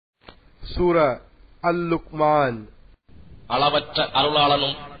சூரா அல்-லுக்மான். அளவற்ற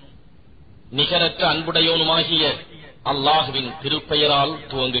அருளாளனும் நிகரற்ற அன்புடையோனுமாகிய அல்லாஹுவின் திருப்பெயரால்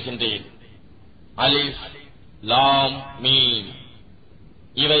துவங்குகின்றேன். அலிஃப் லாம் மீம்.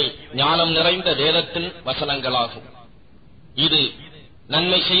 இவை ஞானம் நிறைந்த வேதத்தின் வசனங்களாகும். இது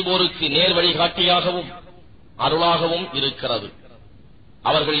நன்மை செய்வோருக்கு நேர் வழிகாட்டியாகவும் அருளாகவும் இருக்கிறது.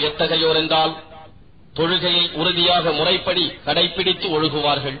 அவர்கள் எத்தகையோர் என்றால், தொழுகையை உறுதியாக முறைப்படி கடைபிடித்து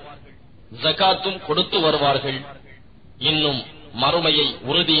ஒழுகுவார்கள், ஜகாத்தும் கொடுத்து வருவார்கள், இன்னும் மறுமையை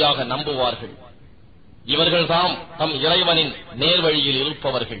உறுதியாக நம்புவார்கள். இவர்கள்தாம் தம் இறைவனின் நேர்வழியில்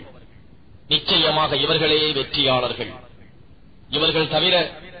இருப்பவர்கள். நிச்சயமாக இவர்களே வெற்றியாளர்கள். இவர்கள் தவிர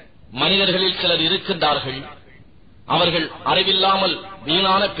மனிதர்களில் சிலர் இருக்கின்றார்கள். அவர்கள் அறிவில்லாமல்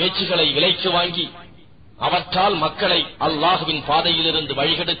வீணான பேச்சுகளை விலைக்கு வாங்கி அவற்றால் மக்களை அல்லாஹுவின் பாதையிலிருந்து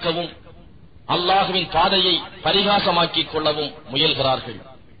வழிகெடுக்கவும் அல்லாஹுவின் பாதையை பரிகாசமாக்கிக் கொள்ளவும் முயல்கிறார்கள்.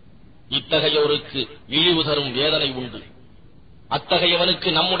 இத்தகையோருக்கு இழிவு தரும் வேதனை உண்டு. அத்தகையவனுக்கு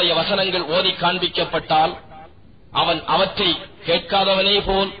நம்முடைய வசனங்கள் ஓதி காண்பிக்கப்பட்டால் அவன் அவற்றை கேட்காதவனே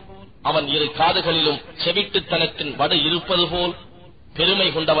போல், அவன் இரு காதுகளிலும் செவிட்டுத்தனத்தின் வடு இருப்பது போல் பெருமை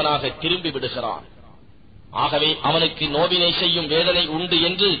கொண்டவனாக திரும்பி விடுகிறான். ஆகவே அவனுக்கு நோவினை செய்யும் வேதனை உண்டு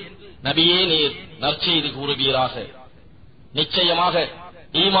என்று நபியே நீர் நற்செய்தி கூறுவீராக. நிச்சயமாக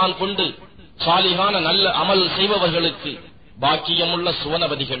ஈமான் கொண்டு சாலிகான நல்ல அமல் செய்பவர்களுக்கு பாக்கியமுள்ள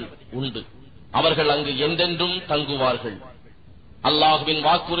சுவனபதிகள் உண்டு. அவர்கள் அங்கு என்றென்றும் தங்குவார்கள். அல்லாஹுவின்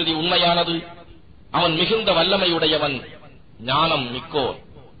வாக்குறுதி உண்மையானது. அவன் மிகுந்த வல்லமையுடையவன், ஞானம் மிக்கோர்.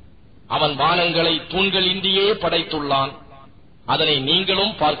 அவன் வானங்களை தூண்கள் இன்றியே படைத்துள்ளான். அதனை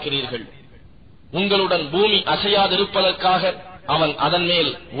நீங்களும் பார்க்கிறீர்கள். உங்களுடன் பூமி அசையாதிருப்பதற்காக அவன் அதன்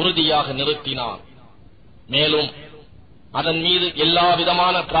மேல் உறுதியாக நிறுத்தினான். மேலும் அதன் மீது எல்லா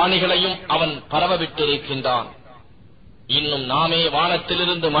விதமான பிராணிகளையும் அவன் பரவவிட்டிருக்கின்றான். இன்னும் நாமே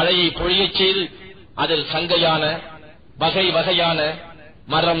வானத்திலிருந்து மழையை பொழியச் செய்து அதில் சங்கையான வகை வகையான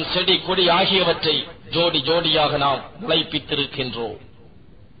மரம், செடி, கொடி ஆகியவற்றை ஜோடி ஜோடியாக நாம் முளைப்பித்திருக்கின்றோம்.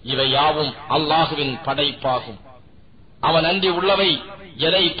 இவை யாவும் அல்லாஹுவின் படைப்பாகும். அவன் அன்றி உள்ளவை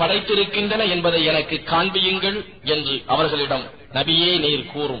எதை படைத்திருக்கின்றன என்பதை எனக்கு காண்பியுங்கள் என்று அவர்களிடம் நபியே நீர்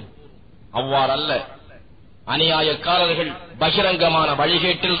கூறும். அவ்வாறல்ல, அநியாயக்காரர்கள் பகிரங்கமான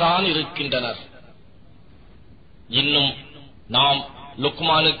வழிகேட்டில்தான் இருக்கின்றனர். இன்னும் நாம்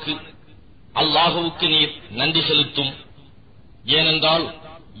லுக்மானுக்கு அல்லாஹுவுக்கு நீர் நன்றி செலுத்தும். ஏனென்றால்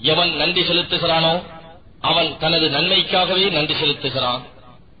எவன் நன்றி செலுத்துகிறானோ அவன் தனது நன்மைக்காகவே நன்றி செலுத்துகிறான்.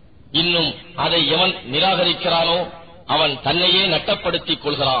 இன்னும் அதை எவன் நிராகரிக்கிறானோ அவன் தன்னையே நட்டப்படுத்திக்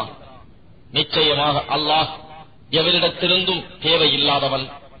கொள்கிறான். நிச்சயமாக அல்லாஹ் எவரிடத்திலிருந்தும் தேவையில்லாதவன்,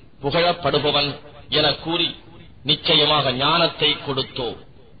 புகழப்படுபவன் என கூறி நிச்சயமாக ஞானத்தை கொடுத்தோம்.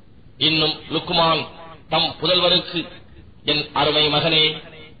 இன்னும் லுக்மான் தம் புதல்வருக்கு, என் அருமை மகனே,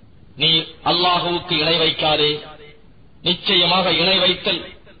 நீர் அல்லாஹுவுக்கு இணை வைக்காதே, நிச்சயமாக இணை வைத்தல்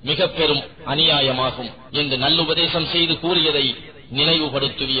மிக பெரும் அநியாயமாகும் என்று நல்லுபதேசம் செய்து கூறியதை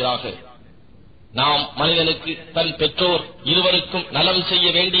நினைவுபடுத்துவீராக. நாம் மனிதனுக்கு தன் பெற்றோர் இருவருக்கும் நலம் செய்ய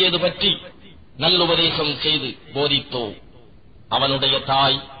வேண்டியது பற்றி நல்லுபதேசம் செய்து போதித்தோம். அவனுடைய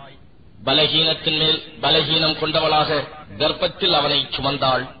தாய் பலகீனத்தின் மேல் பலகீனம் கொண்டவளாக கர்ப்பத்தில் அவனை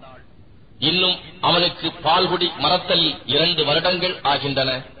சுமந்தாள். இன்னும் அவனுக்கு பால்குடி மரத்தல் 2 வருடங்கள்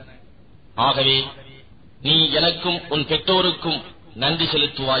ஆகின்றன. ஆகவே நீ எனக்கும் உன் பெற்றோருக்கும் நன்றி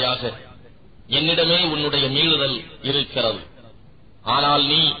செலுத்துவாயாக. என்னிடமே உன்னுடைய மீளுதல் இருக்கிறது. ஆனால்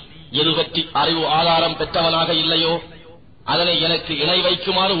நீ எது பற்றி அறிவு ஆதாரம் பெற்றவனாக இல்லையோ அதனை எனக்கு இணை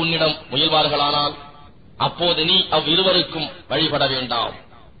வைக்குமாறு உன்னிடம் முயல்வார்களானால் அப்போது நீ அவ்விருவருக்கும் வழிபட வேண்டாம்.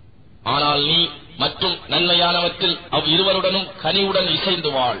 ஆனால் நீ மற்றும் நன்மையானவற்றில் அவ்விருவருடனும் கனிவுடன்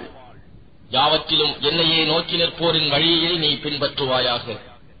இசைந்து வாழ். யாவற்றிலும் என்னையே நோக்கி நிற்போரின் வழியை நீ பின்பற்றுவாயாக.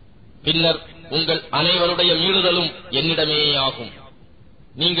 பின்னர் உங்கள் அனைவருடைய மீளுதலும் என்னிடமே ஆகும்.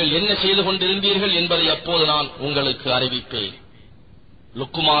 நீங்கள் என்ன செய்து கொண்டிருந்தீர்கள் என்பதை அப்போது நான் உங்களுக்கு அறிவிப்பேன்.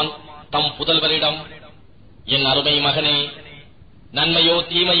 லுக்மான் தம் புதல்வரிடம், என் அருமை மகனே, நன்மையோ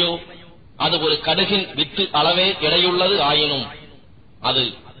தீமையோ அது ஒரு கடுகின் வித்து அளவே எடையுள்ளது ஆயினும், அது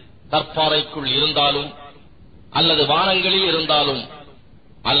தற்பாறைக்குள் இருந்தாலும் அல்லது வானங்களில் இருந்தாலும்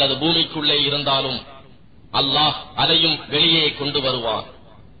அல்லது பூமிக்குள்ளே இருந்தாலும் அல்லாஹ் அதையும் வெளியே கொண்டு வருவார்.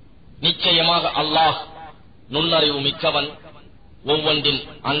 நிச்சயமாக அல்லாஹ் நுண்ணறிவு மிக்கவன், ஒவ்வொன்றின்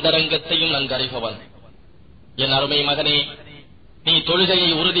அந்தரங்கத்தையும் நன்கறிபவன். என் அருமை மகனே, நீ தொழுகையை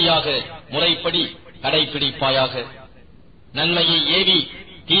உறுதியாக முறைப்படி கடைபிடிப்பாயாக. நன்மையை ஏவி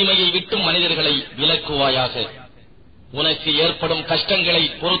தீமையை விட்டும் மனிதர்களை விலக்குவாயாக. உனக்கு ஏற்படும் கஷ்டங்களை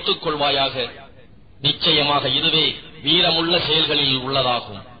பொறுத்துக் கொள்வாயாக. நிச்சயமாக இதுவே வீரமுள்ள செயல்களில்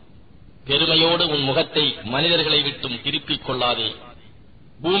உள்ளதாகும். பெருமையோடு உன் முகத்தை மனிதர்களை விட்டும் திருப்பிக் கொள்ளாதே.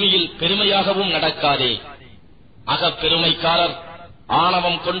 பூமியில் பெருமையாகவும் நடக்காதே. அகப்பெருமைக்காரர்,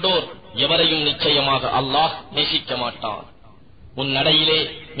 ஆணவம் கொண்டோர் எவரையும் நிச்சயமாக அல்லாஹ் நேசிக்க மாட்டான். உன் நடையிலே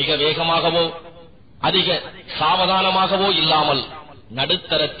மிக வேகமாகவோ அதிக சாவதானமாகவோ இல்லாமல்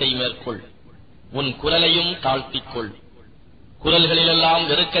நடுத்தரத்தை மேற்கொள். உன் குரலையும் தாழ்த்திக்கொள். குரல்களிலெல்லாம்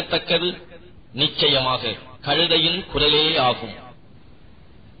வெறுக்கத்தக்கது நிச்சயமாக கழுதையின் குரலே ஆகும்.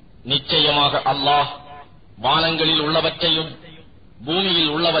 நிச்சயமாக அல்லாஹ் வானங்களில் உள்ளவற்றையும்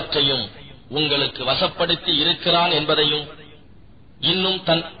பூமியில் உள்ளவற்றையும் உங்களுக்கு வசப்படுத்தி இருக்கிறான் என்பதையும், இன்னும்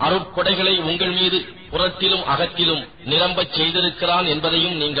தன் அருட்கொடைகளை உங்கள் மீது புறத்திலும் அகத்திலும் நிரம்பச் செய்திருக்கிறான்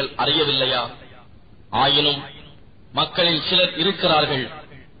என்பதையும் நீங்கள் அறியவில்லையா? ஆயினும் மக்களில் சிலர் இருக்கிறார்கள்,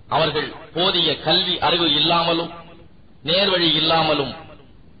 அவர்கள் போதிய கல்வி அறிவு இல்லாமலும் நேர்வழி இல்லாமலும்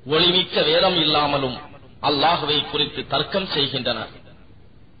ஒளிமிக்க வேதம் இல்லாமலும் அல்லாஹுவை குறித்து தர்க்கம் செய்கின்றனர்.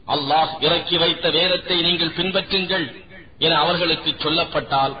 அல்லாஹ் இறக்கி வைத்த வேதத்தை நீங்கள் பின்பற்றுங்கள் என அவர்களுக்கு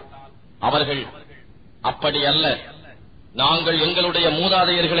சொல்லப்பட்டால் அவர்கள் அப்படி அல்ல, நாங்கள் எங்களுடைய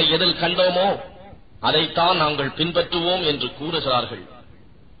மூதாதையர்களை எதில் கண்டோமோ அதைத்தான் நாங்கள் பின்பற்றுவோம் என்று கூறுகிறார்கள்.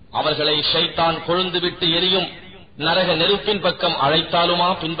 அவர்களை ஷைத்தான் கொழுந்துவிட்டு எரியும் நரக நெருப்பின் பக்கம் அழைத்தாலுமா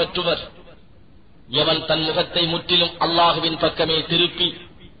பின்பற்றுவர்? எவன் தன் முகத்தை முற்றிலும் அல்லாஹுவின் பக்கமே திருப்பி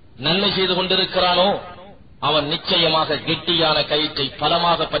நன்மை செய்து கொண்டிருக்கிறானோ அவன் நிச்சயமாக கெட்டியான கயிற்றை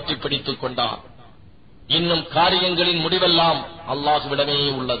பலமாக பற்றி பிடித்துக் கொண்டான். இன்னும் காரியங்களின் முடிவெல்லாம் அல்லாஹுவிடமே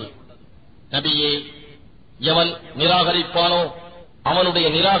உள்ளது. நபியே, எவன் நிராகரிப்பானோ அவனுடைய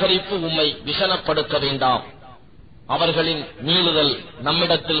நிராகரிப்பு உம்மை விஷனப்படுத்த வேண்டாம். அவர்களின் மீளுதல்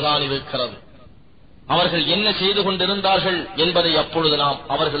நம்மிடத்தில்தான் இருக்கிறது. அவர்கள் என்ன செய்து கொண்டிருந்தார்கள் என்பதை அப்பொழுது நாம்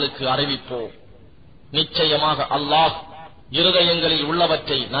அவர்களுக்கு அறிவிப்போம். நிச்சயமாக அல்லாஹ் இருதயங்களில்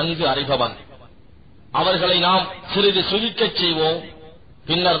உள்ளவற்றை நன்கு அறிபவன். அவர்களை நாம் சிறிது சுகிக்கச் செய்வோம்,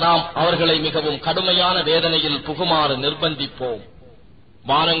 பின்னர் நாம் அவர்களை மிகவும் கடுமையான வேதனையில் புகுமாறு நிர்பந்திப்போம்.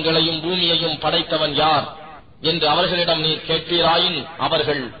 வானங்களையும் பூமியையும் படைத்தவன் யார் என்று அவர்களிடம் நீர் கேட்பீராயின்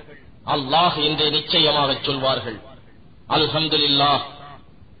அவர்கள் அல்லாஹ் என்றே நிச்சயமாக சொல்வார்கள். அல்ஹம்துலில்லாஹ்,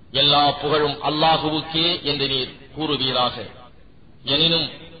 எல்லா புகழும் அல்லாஹுவுக்கே என்று நீர் கூறுவீராக. எனினும்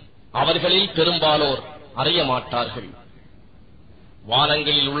அவர்களில் பெரும்பாலோர் அறிய மாட்டார்கள்.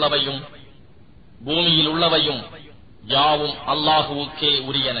 வானங்களில் உள்ளவையும் பூமியில் உள்ளவையும் யாவும் அல்லாஹுவுக்கே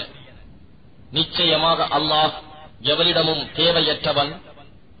உரியன. நிச்சயமாக அல்லாஹ் எவரிடமும் தேவையற்றவன்,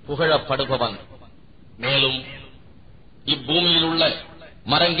 புகழப்படுபவன். மேலும் இப்பூமியில் உள்ள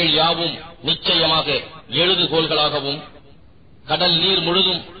மரங்கள் யாவும் நிச்சயமாக எழுதுகோள்களாகவும், கடல் நீர்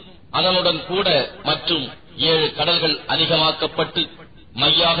முழுதும் அதனுடன் கூட மற்றும் 7 கடல்கள் அதிகமாக்கப்பட்டு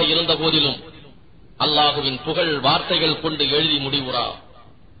மையாக இருந்த போதிலும் அல்லாஹுவின் புகழ் வார்த்தைகள் கொண்டு எழுதி முடிவுறா.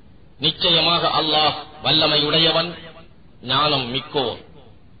 நிச்சயமாக அல்லாஹ் வல்லமையுடையவன், ஞானம் மிக்கோர்.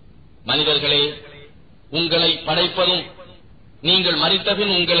 மனிதர்களே, உங்களை படைப்பதும் நீங்கள்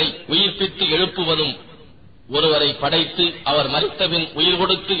மரித்தபின் உங்களை உயிர்ப்பித்து எழுப்புவதும் ஒருவரை படைத்து அவர் மரித்தபின் உயிர்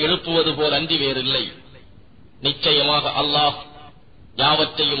கொடுத்து எழுப்புவது போல் அன்றி வேறில்லை. நிச்சயமாக அல்லாஹ்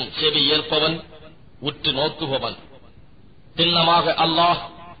யாவற்றையும் செவி ஏற்பவன், உற்று நோக்குபவன். திண்ணமாக அல்லாஹ்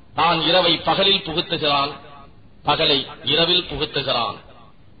தான் இரவை பகலில் புகுத்துகிறான், பகலை இரவில் புகுத்துகிறான்.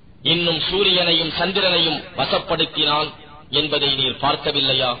 இன்னும் சூரியனையும் சந்திரனையும் வசப்படுத்தினான் என்பதை நீர்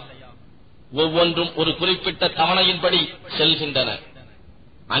பார்க்கவில்லையா? ஒவ்வொன்றும் ஒரு குறிப்பிட்ட தவணையின்படி செல்கின்றன.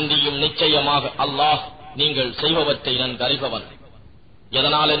 அன்றியும் நிச்சயமாக அல்லாஹ் நீங்கள் செய்பவற்றை நன்கறிபவன்.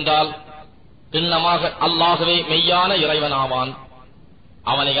 எதனால் என்றால், திண்ணமாக அல்லாகவே மெய்யான இறைவனாவான்.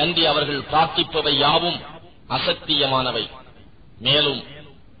 அவனை அன்றி அவர்கள் பிரார்த்திப்பவை யாவும் அசத்தியமானவை. மேலும்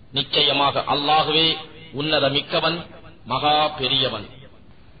நிச்சயமாக அல்லாகவே உன்னதமிக்கவன், மகா பெரியவன்.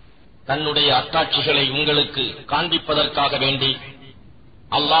 தன்னுடைய அத்தாட்சிகளை உங்களுக்கு காண்பிப்பதற்காக வேண்டி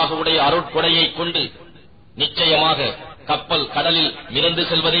அல்லாஹுடைய அருட்கொடையை கொண்டு நிச்சயமாக கப்பல் கடலில் மிதந்து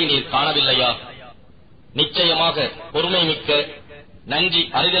செல்வதை நீர் காணவில்லையா? நிச்சயமாக பொறுமை மிக்க நன்றி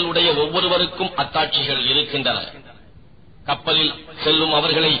அறிதலுடைய ஒவ்வொருவருக்கும் அத்தாட்சிகள் இருக்கின்றன. கப்பலில் செல்லும்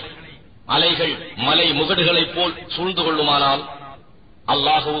அவர்களை அலைகள் மலை முகடுகளைப் போல் சூழ்ந்து கொள்ளுமானால்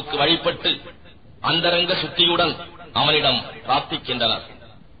அல்லாஹுவுக்கு வழிபட்டு அந்தரங்க சுத்தியுடன் அவனிடம் பிரார்த்திக்கின்றனர்.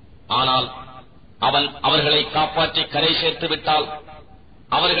 ஆனால் அவன் அவர்களை காப்பாற்றி கரை சேர்த்து விட்டால்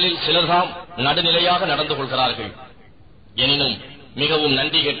அவர்களில் சிலர்தாம் நடுநிலையாக நடந்து கொள்கிறார்கள். எனினும் மிகவும்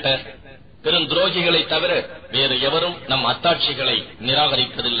நன்றி கெட்ட பெருந்துரோகிகளை தவிர வேறு எவரும் நம் அத்தாட்சிகளை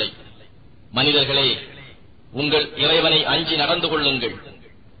நிராகரிப்பதில்லை. மனிதர்களே, உங்கள் இறைவனை அஞ்சி நடந்து கொள்ளுங்கள்.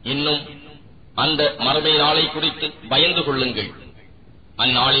 இன்னும் அந்த மறுமை நாளை குறித்து பயந்து கொள்ளுங்கள்.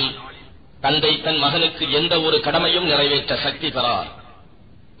 அந்நாளில் தந்தை தன் மகனுக்கு எந்த ஒரு கடமையும் நிறைவேற்ற சக்தி பெறார்.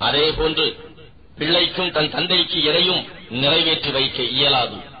 அதேபோன்று பிள்ளைக்கும் தன் தந்தைக்கு எதையும் நிறைவேற்றி வைக்க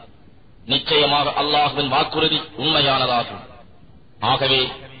இயலாது. நிச்சயமாக அல்லாஹ்வின் வாக்குறுதி உண்மையானதாகும். ஆகவே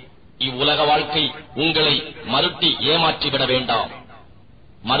இவ்வுலக வாழ்க்கை உங்களை மருட்டி ஏமாற்றிவிட வேண்டாம்.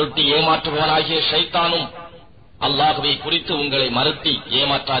 மருட்டி ஏமாற்றுபவனாகிய ஷைத்தானும் அல்லாஹ்வை குறித்து உங்களை மருட்டி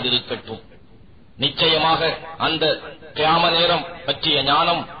ஏமாற்றாதிருக்கட்டும். நிச்சயமாக அந்த கியாம நேரம் பற்றிய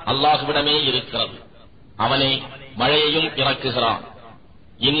ஞானம் அல்லாஹ்விடமே இருக்கிறது. அவனே மழையையும் இறக்குகிறான்.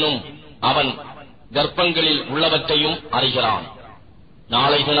 இன்னும் அவன் கர்ப்பங்களில் உள்ளவற்றையும் அறிகிறான்.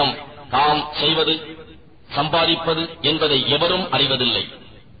 நாளை தினம் தாம் செய்வது சம்பாதிப்பது என்பதை எவரும் அறிவதில்லை.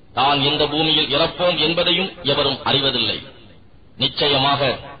 தான் இந்த பூமியில் இறப்போம் என்பதையும் எவரும் அறிவதில்லை. நிச்சயமாக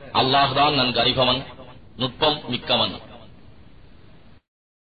அல்லாஹ்தான் நன்கு அறிபவன், நுட்பம் மிக்கவன்.